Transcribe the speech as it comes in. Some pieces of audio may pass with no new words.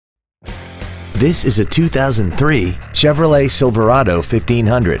This is a 2003 Chevrolet Silverado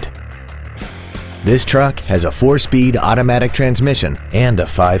 1500. This truck has a 4-speed automatic transmission and a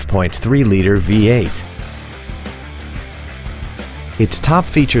 5.3-liter V8. Its top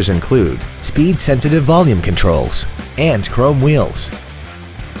features include speed-sensitive volume controls and chrome wheels.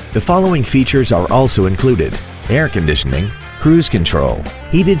 The following features are also included: air conditioning, cruise control,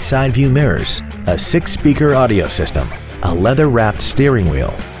 heated side view mirrors, a 6-speaker audio system, a leather-wrapped steering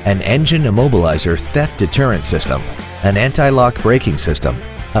wheel, an engine immobilizer theft deterrent system, an anti-lock braking system,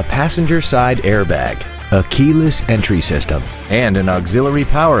 a passenger side airbag, a keyless entry system, and an auxiliary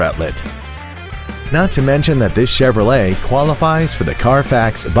power outlet. Not to mention that this Chevrolet qualifies for the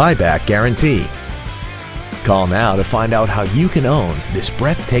Carfax buyback guarantee. Call now to find out how you can own this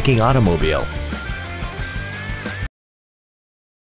breathtaking automobile.